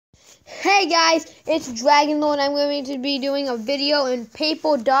Hey guys, it's Dragon Lord and I'm going to be doing a video in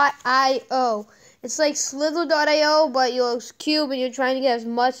Paper.io. It's like Slither.io, but you're a cube and you're trying to get as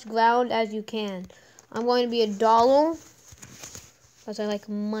much ground as you can. I'm going to be a dollar, because I like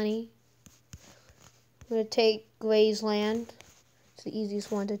money. I'm going to take Gray's land. It's the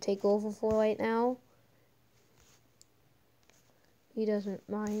easiest one to take over for right now. He doesn't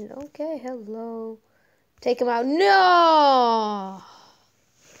mind. Okay, hello. Take him out. No!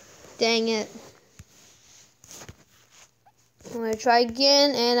 Dang it. I'm gonna try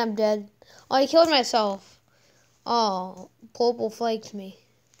again, and I'm dead. Oh, I killed myself. Oh, Purple flaked me.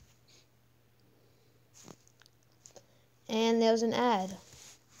 And there's an ad.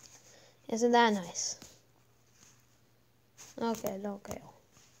 Isn't that nice? Okay, okay.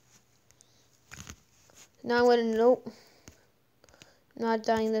 Now I'm gonna, nope. Not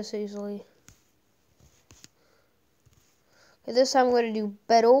dying this easily. Okay, this time I'm gonna do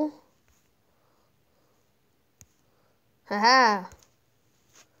better. Haha.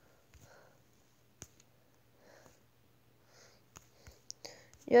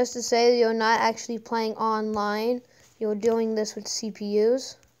 Just to say that you're not actually playing online, you're doing this with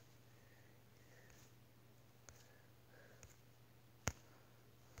CPUs.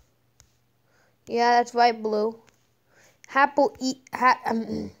 Yeah, that's right, Blue. Happy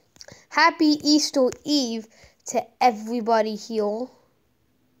Easter Eve to everybody here.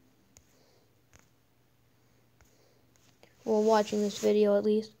 Well, watching this video at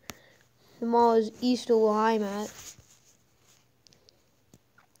least. Tomorrow is Easter where I'm at.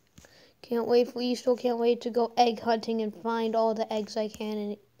 Can't wait for Easter. Can't wait to go egg hunting and find all the eggs I can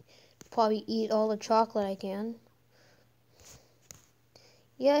and probably eat all the chocolate I can.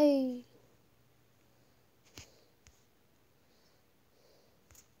 Yay!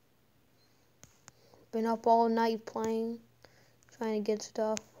 Been up all night playing, trying to get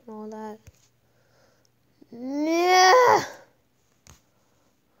stuff and all that. Yeah.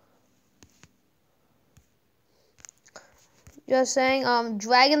 Just saying,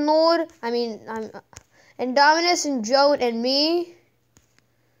 Dragon Lord, Indominus and Joe and me,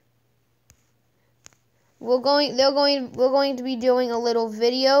 we're going to be doing a little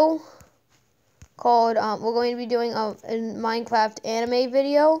video called, we're going to be doing a Minecraft anime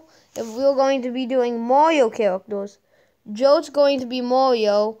video. And we're going to be doing Mario characters. Joe's going to be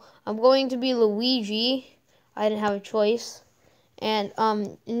Mario. I'm going to be Luigi. I didn't have a choice. And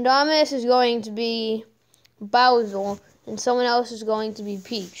Indominus is going to be Bowser. And someone else is going to be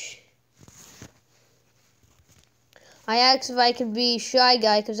Peach. I asked if I could be Shy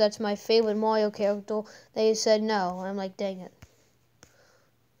Guy because that's my favorite Mario character. They said no. I'm like, dang it.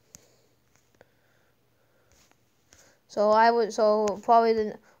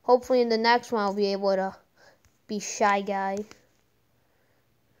 Hopefully in the next one I'll be able to be Shy Guy.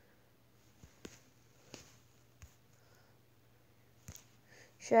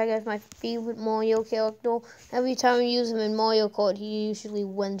 Shy Guy's my favorite Mario character. Every time I use him in Mario Kart, he usually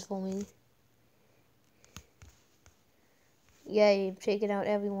wins for me. Yay, taking out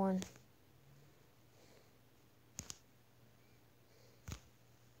everyone.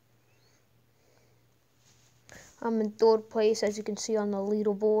 I'm in third place, as you can see on the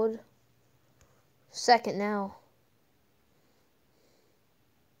leaderboard. Second now.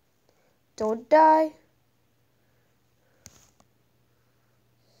 Don't die.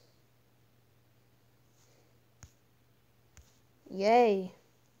 Yay.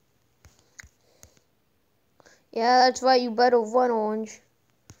 Yeah, that's right, you better run, Orange.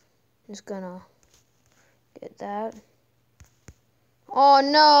 Just gonna get that. Oh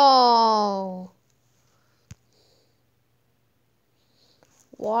no!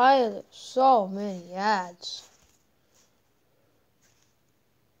 Why are there so many ads?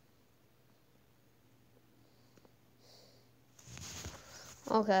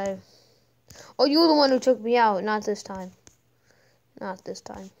 Okay. Oh, you're the one who took me out, not this time. Not this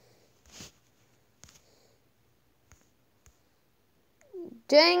time.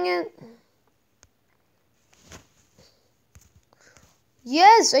 Dang it.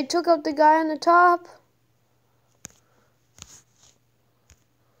 Yes, I took out the guy on the top.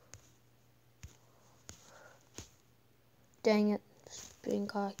 Dang it. Just being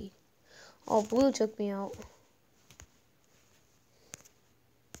cocky. Oh, Blue took me out.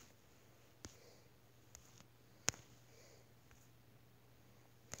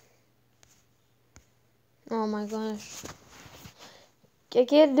 Oh my gosh. I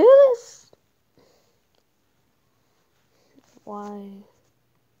can't do this. Why?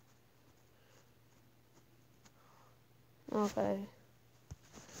 Okay.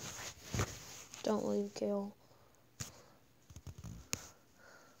 Don't leave, Gale.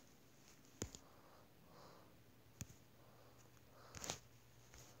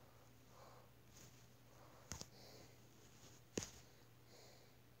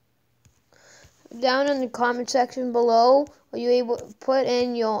 down in the comment section below, are you able to put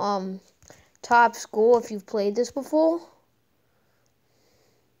in your top score if you've played this before?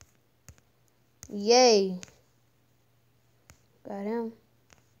 Yay. Got him.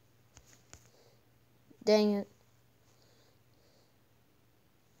 Dang it.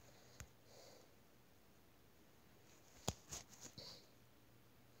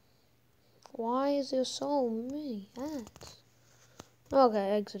 Why is there so many ads?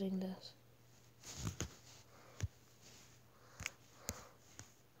 Okay, exiting this.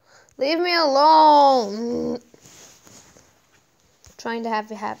 Leave me alone. Trying to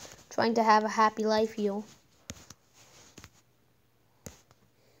have a happy life here.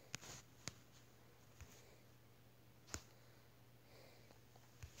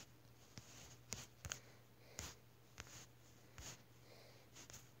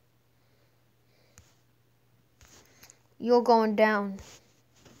 You're going down.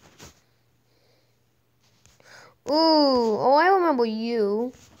 Ooh, oh, I remember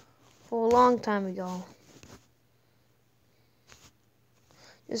you for a long time ago.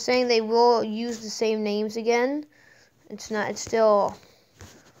 You're saying they will use the same names again. It's still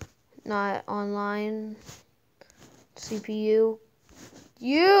not online. CPU.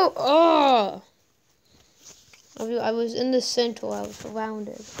 I was in the center. I was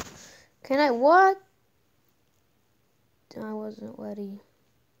surrounded. What? I wasn't ready.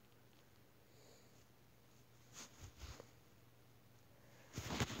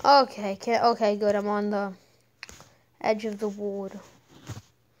 Okay, good. I'm on the edge of the ward.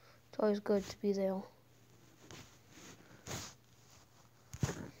 It's always good to be there.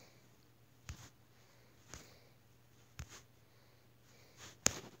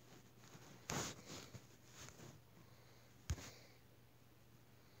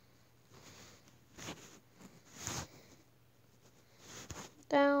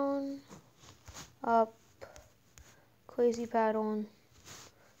 Down, up, crazy pattern,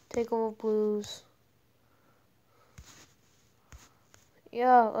 take over blues.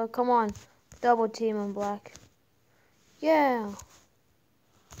 Yeah, come on, double team on black. Yeah.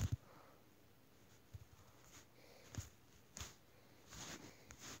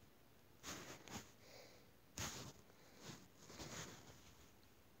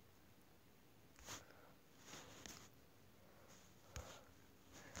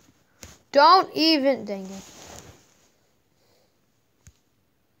 Don't even, dang it.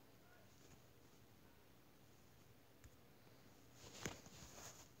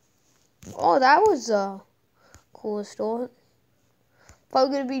 Oh, that was a cool start.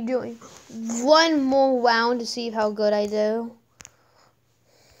 Probably gonna be doing one more round to see how good I do.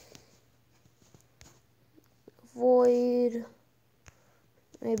 Void,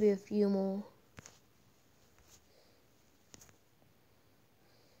 maybe a few more.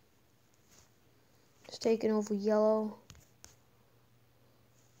 Just taking over yellow.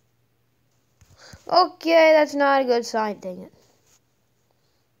 Okay, that's not a good sign, dang it.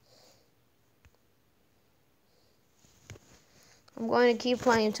 I'm going to keep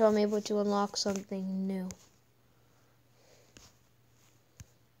playing until I'm able to unlock something new.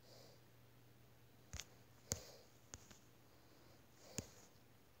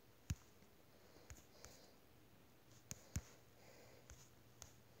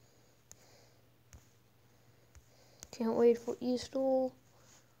 Can't wait for Easter.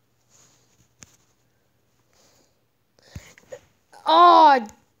 Oh,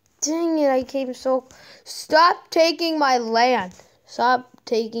 dang it, I came so... Stop taking my land. Stop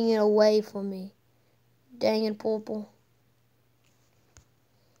taking it away from me. Dang it, purple.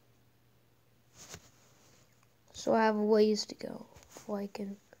 So I have a ways to go before I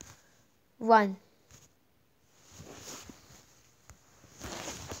can run.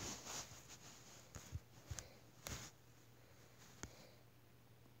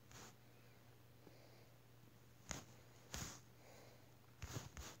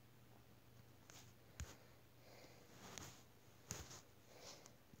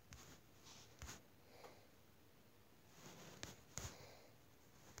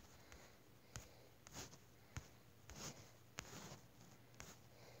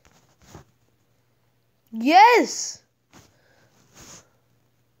 Yes!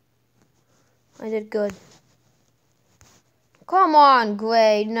 I did good. Come on,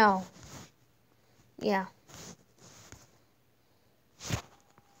 Gray. No. Yeah.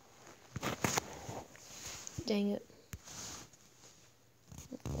 Dang it.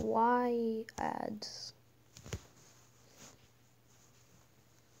 Why ads?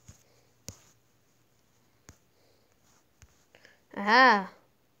 Aha.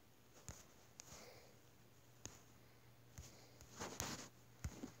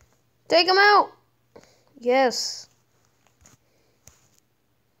 Take him out. Yes.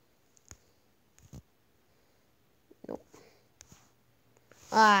 Nope.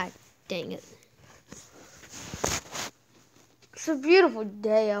 Ah, dang it. It's a beautiful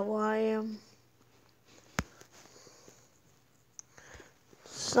day out where I am.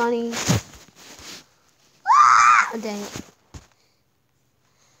 Sunny. Ah, dang it.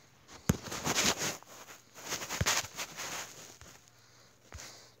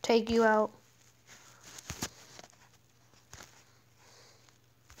 Take you out.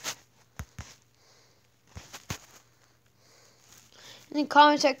 In the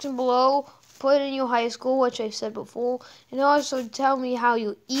comment section below, put in your high school, which I said before, and also tell me how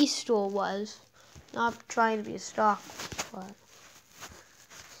your Easter was. Not trying to be a stalker, but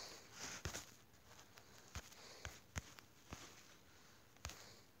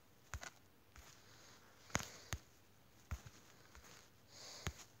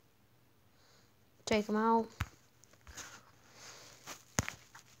take them out.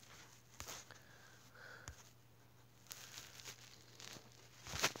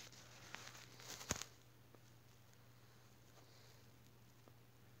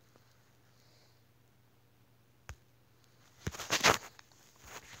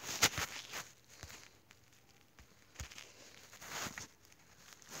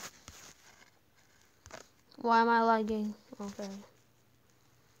 Why am I lagging? Okay.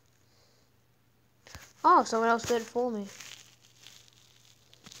 Oh, someone else did it for me.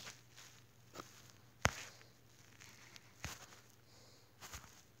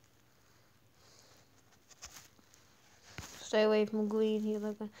 Stay away from green here.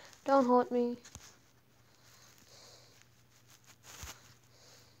 Don't hurt me.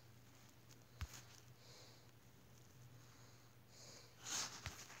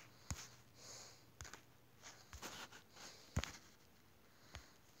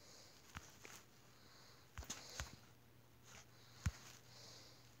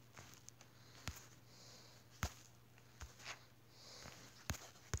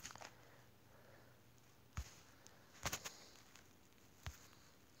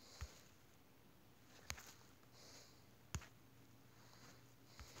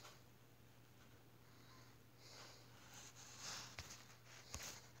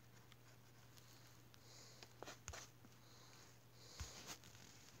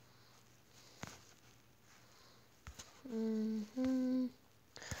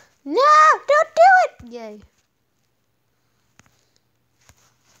 No, don't do it! Yay.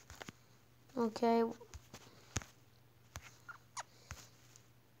 Okay.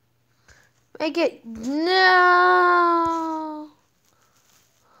 Make it. No.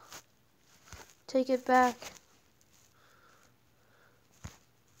 Take it back.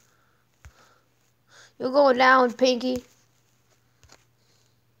 You're going down, Pinky.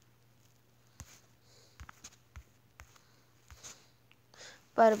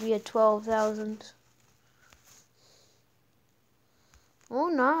 About to be at 12,000. Oh,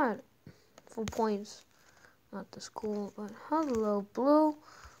 not. For points. Not the school, but hello, Blue.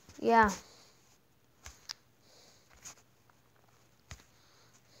 Yeah.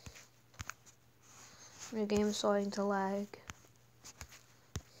 The game is starting to lag.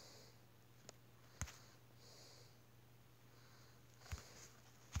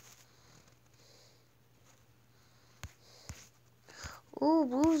 Ooh,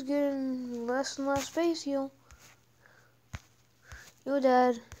 Blue's getting less and less space heal. You're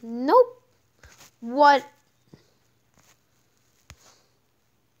dead. Nope. What?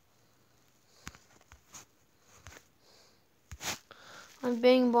 I'm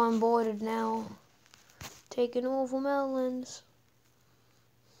being bombarded now. Taking over melons.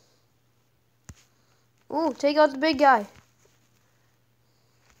 Ooh, take out the big guy.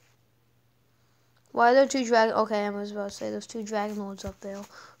 Why are there two dragon? Okay, I was about to say there's two dragon lords up there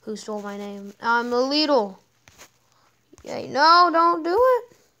who stole my name. I'm the leader. Yay! No, don't do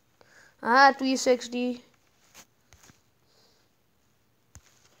it. I had 360.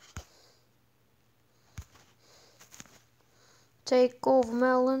 Take over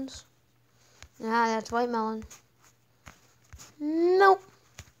melons. Ah, that's white melon. Nope.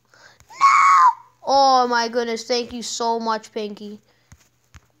 No! Oh my goodness, thank you so much, Pinky.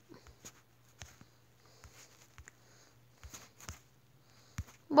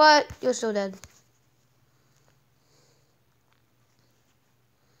 But you're still dead.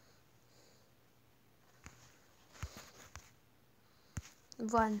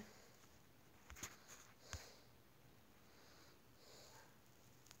 Run.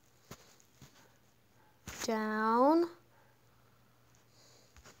 Down.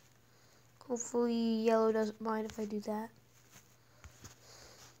 Hopefully yellow doesn't mind if I do that.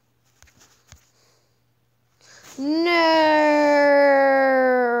 No.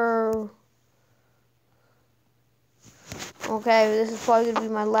 Okay, this is probably gonna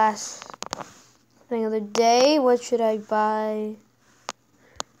be my last thing of the day. What should I buy?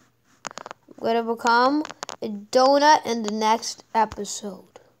 I'm gonna become a donut in the next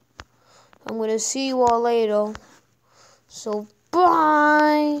episode. I'm gonna see you all later. So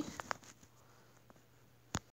bye.